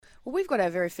Well, we've got our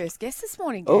very first guest this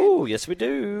morning, Dan. Oh, yes, we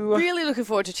do. Really looking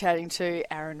forward to chatting to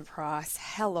Aaron Price.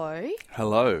 Hello.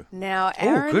 Hello. Now,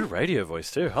 Aaron... Oh, good radio voice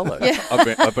too. Hello. Yeah.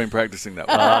 I've been practicing that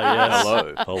one. Yes.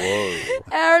 Hello. Hello.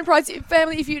 Aaron Price,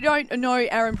 family, if you don't know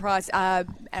Aaron Price,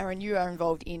 Aaron, you are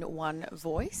involved in One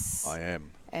Voice. I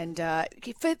am. And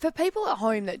for people at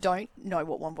home that don't know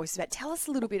what One Voice is about, tell us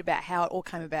a little bit about how it all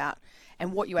came about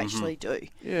and what you actually do.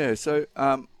 Yeah, so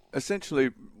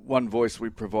essentially, One Voice, we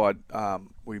provide,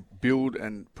 we build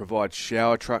and provide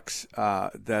shower trucks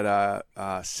that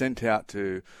are sent out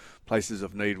to places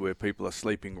of need where people are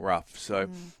sleeping rough. So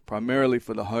primarily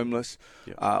for the homeless,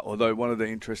 although one of the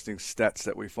interesting stats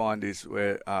that we find is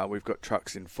where we've got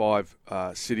trucks in 5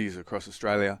 cities across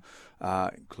Australia,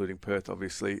 including Perth,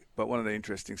 obviously. But one of the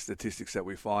interesting statistics that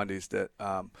we find is that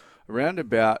around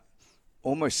about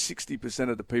almost 60%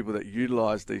 of the people that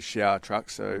utilise these shower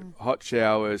trucks, so hot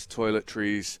showers,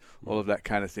 toiletries, all of that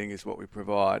kind of thing is what we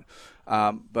provide.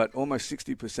 But almost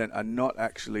 60% are not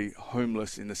actually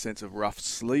homeless in the sense of rough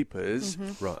sleepers,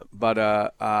 Right. but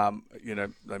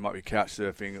they might be couch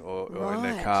surfing or in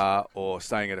their car or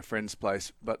staying at a friend's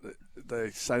place. But they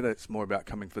say that it's more about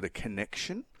coming for the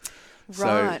connection.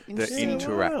 Right. So the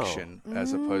interaction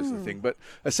as opposed to the thing. But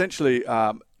essentially,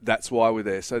 that's why we're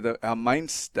there. So our main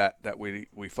stat that we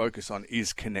focus on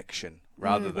is connection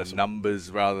rather than numbers,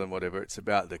 rather than whatever. It's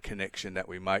about the connection that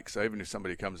we make. So even if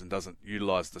somebody comes and doesn't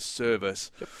utilise the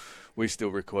service, we still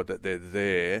record that they're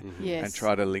there and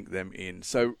try to link them in.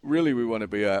 So really we want to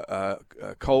be a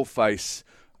coalface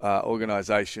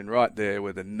organisation right there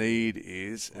where the need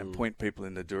is and point people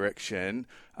in the direction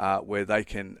where they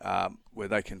can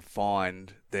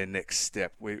find their next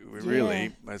step. We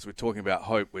really, as we're talking about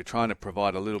hope, we're trying to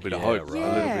provide a little bit of hope, a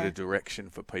little bit of direction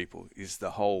for people is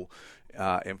the whole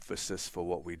emphasis for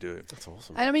what we do. That's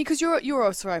awesome. And I mean, because you're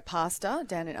also a pastor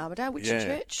down in Armidale. Which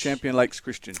church? Champion Lakes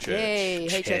Christian Church. Hey,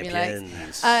 Champion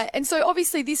Lakes. Champions. And so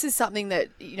obviously this is something that,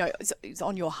 is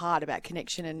on your heart about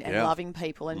connection and loving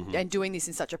people and doing this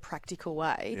in such a practical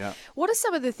way. Yeah. What are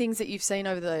some of the things that you've seen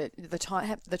over the time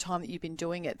that you've been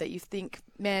doing it that you think,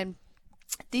 man,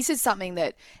 this is something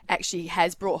that actually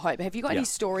has brought hope? Have you got any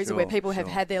stories of where people have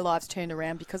had their lives turned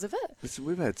around because of it? Listen,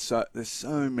 we've had there's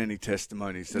so many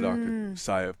testimonies that I could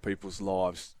say of people's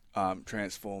lives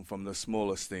transformed from the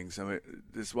smallest things. I mean,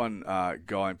 there's one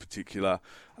guy in particular,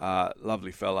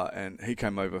 lovely fella, and he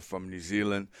came over from New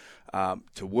Zealand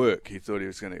to work. He thought he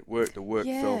was going to work. The work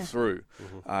fell through.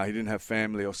 He didn't have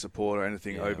family or support or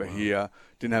anything over here.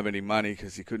 Didn't have any money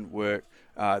because he couldn't work.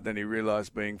 Then he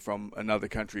realised being from another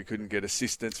country, he couldn't get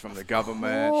assistance from the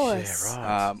government.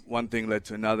 One thing led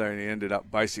to another, and he ended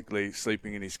up basically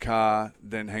sleeping in his car,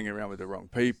 then hanging around with the wrong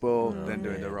people, then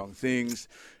doing the wrong things.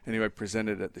 Anyway,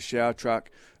 presented at the shower truck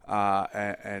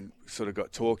and sort of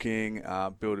got talking,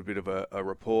 built a bit of a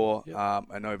rapport,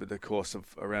 and over the course of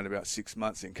around about 6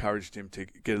 months, encouraged him to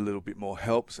get a little bit more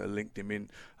help. So linked him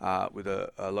in with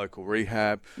a local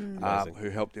rehab who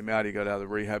helped him out. He got out of the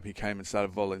rehab. He came and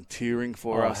started volunteering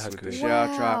for us with the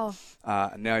shower truck.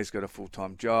 And now he's got a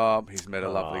full-time job. He's met a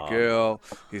lovely girl.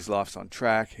 His life's on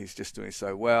track. He's just doing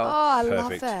so well. Oh, I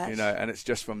love that. And it's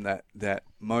just from that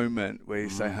moment where you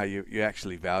say, hey, you're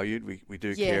actually valued. We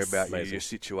do care about you. Your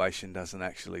situation doesn't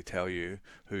actually tell you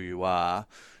who you are.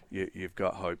 You've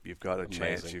got hope. You've got a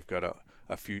chance. You've got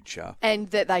a future. And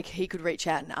that he could reach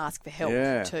out and ask for help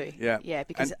too. Yeah,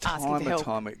 because and asking for help.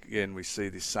 time and time again, we see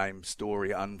this same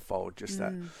story unfold, just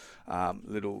that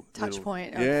little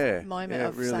point moment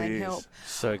of really saying is. help.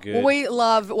 So good. Well, we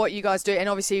love what you guys do, and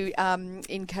obviously,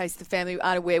 in case the family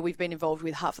aren't aware, we've been involved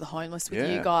with Heart for the Homeless with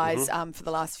you guys for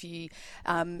the last few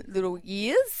little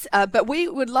years. But we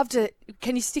would love to.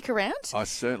 Can you stick around? I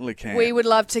certainly can. We would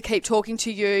love to keep talking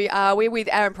to you. We're with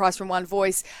Aaron Price from One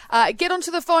Voice. Get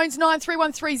onto the phones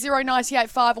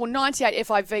 93130985 or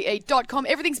 98five.com.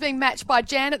 Everything's being matched by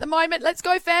Jan at the moment. Let's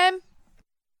go, fam.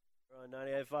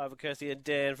 98.5 with Kirsty and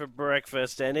Dan for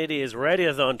breakfast, and it is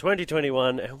Radiothon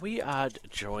 2021, and we are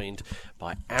joined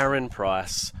by Aaron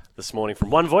Price this morning from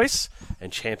One Voice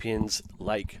and Champions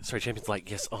Lake,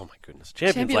 yes, oh my goodness.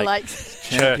 Champion Lakes.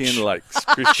 Champion Lakes.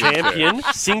 Christian Champion,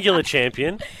 singular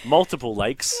champion, multiple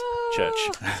lakes. Church.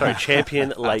 Sorry,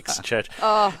 Champion Lakes Church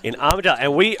in Armidale.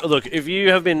 And if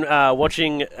you have been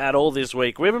watching at all this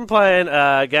week, we've been playing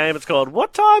a game. It's called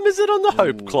What Time Is It on the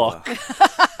Hope Clock?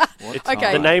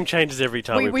 Okay. The name changes every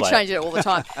time we play. We change it all the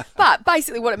time. But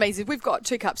basically what it means is we've got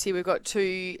 2 cups here. We've got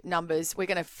 2 numbers. We're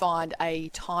going to find a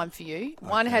time for you.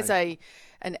 One has an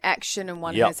action and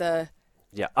one has a...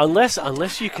 Yeah,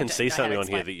 unless you can see something on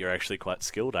here that you're actually quite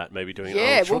skilled at, maybe doing.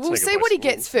 Yeah, we'll see what he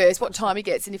gets first, what time he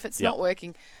gets, and if it's not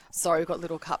working, sorry, we've got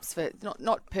little cups for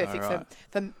not perfect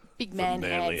for Big man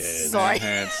manly hands.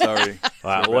 hands. Sorry. Sorry.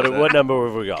 All right, what number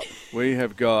have we got? We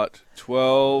have got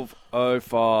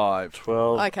 12:05.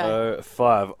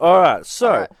 12:05. All right,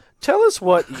 so tell us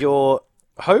what you're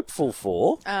hopeful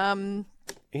for. In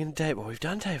David, well, we've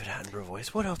done David Attenborough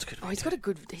voice. What else could we he's do?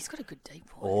 He's got a good deep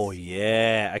voice. Oh,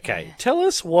 yeah. Okay. Yeah. Tell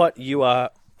us what you are.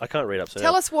 I can't read upside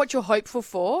down. Tell us what you're hopeful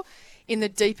for in the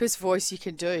deepest voice you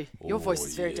can do. Your voice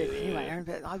is very deep anyway, Aaron,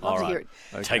 but I'd love to hear it.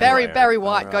 Okay. Barry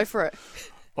White, go for it.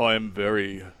 I am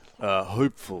very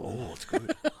hopeful. Oh, it's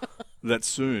good. That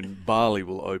soon Bali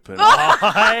will open.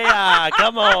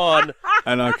 Come on.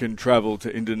 And I can travel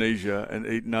to Indonesia and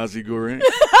eat nasi goreng.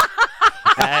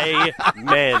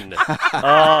 Amen.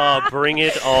 Oh, bring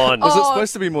it on. Was it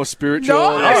supposed to be more spiritual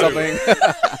or something?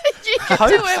 You can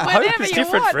do it whenever hope is you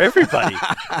different want. for everybody.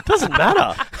 It doesn't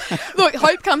matter. Look,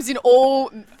 hope comes in all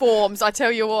forms, I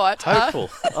tell you what. Hopeful.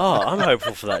 I'm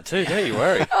hopeful for that too, don't you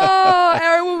worry. Oh,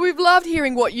 Aaron, well, we've loved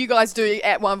hearing what you guys do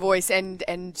at One Voice, and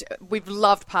we've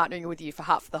loved partnering with you for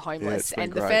Heart for the Homeless. Yeah,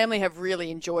 and great. The family have really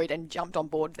enjoyed and jumped on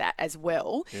board that as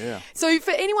well. Yeah. So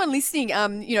for anyone listening,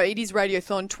 it is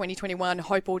Radiothon 2021,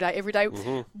 Hope All Day, Every Day.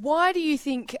 Mm-hmm. Why do you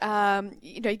think,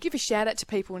 give a shout out to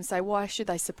people and say, why should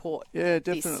they support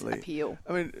definitely. this appeal?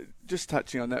 I mean, just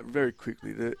touching on that very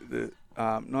quickly, the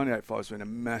 98.5 has been a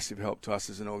massive help to us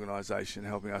as an organisation,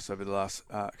 helping us over the last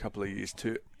couple of years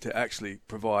to actually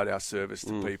provide our service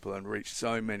to people and reach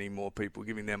so many more people,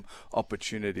 giving them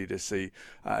opportunity to see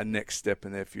a next step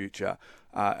in their future.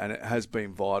 And it has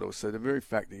been vital. So the very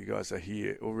fact that you guys are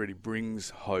here already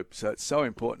brings hope. So it's so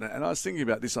important. And I was thinking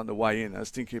about this on the way in. I was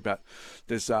thinking about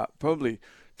there's probably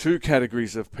two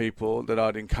categories of people that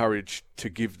I'd encourage to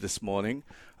give this morning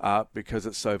because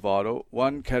it's so vital.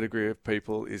 One category of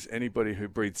people is anybody who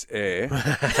breathes air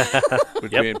would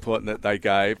be important that they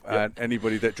gave, and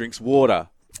anybody that drinks water.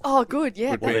 Oh, good,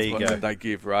 yeah. Would be important that they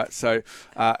give, right? So,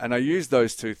 and I use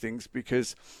those two things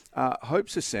because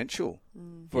hope's essential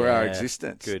for our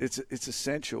existence. Good. It's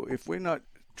essential. If we're not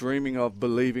dreaming of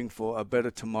believing for a better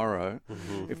tomorrow,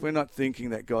 if we're not thinking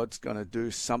that God's going to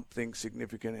do something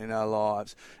significant in our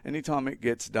lives, anytime it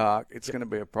gets dark, it's going to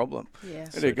be a problem. Yeah.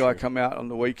 I had a guy come out on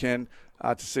the weekend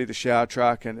to see the shower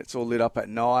truck, and it's all lit up at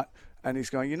night, and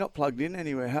he's going, "You're not plugged in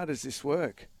anywhere. How does this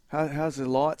work? How's the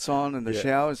lights on and the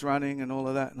shower's running and all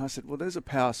of that?" And I said, well, there's a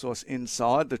power source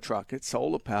inside the truck. It's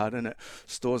solar powered and it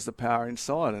stores the power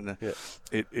inside, and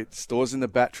it stores in the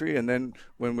battery. And then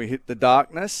when we hit the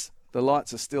darkness, the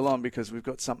lights are still on because we've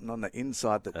got something on the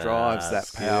inside that drives that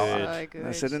power. Good. And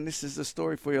I said, and this is the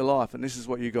story for your life, and this is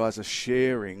what you guys are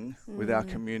sharing with our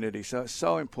community. So it's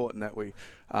so important that we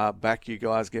back you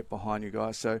guys, get behind you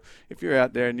guys. So if you're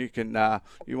out there and you can,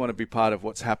 you want to be part of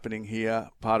what's happening here,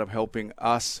 part of helping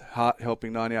us,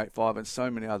 helping 98.5 and so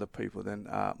many other people, then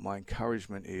my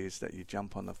encouragement is that you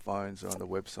jump on the phones or on the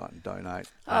website and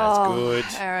donate. That's good.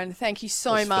 Aaron, thank you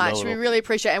so That's much. phenomenal. We really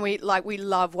appreciate it, and we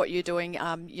love what you're doing.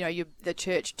 You're the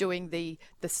church doing the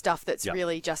stuff that's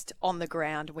really just on the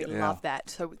ground. We love that.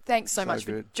 So thanks so much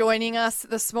for joining us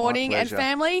this morning. And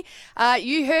family,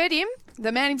 you heard him,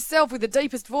 the man himself with the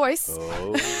deepest voice.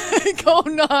 Call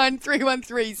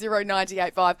 9313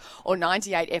 0985 or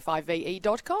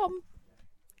 98five.com.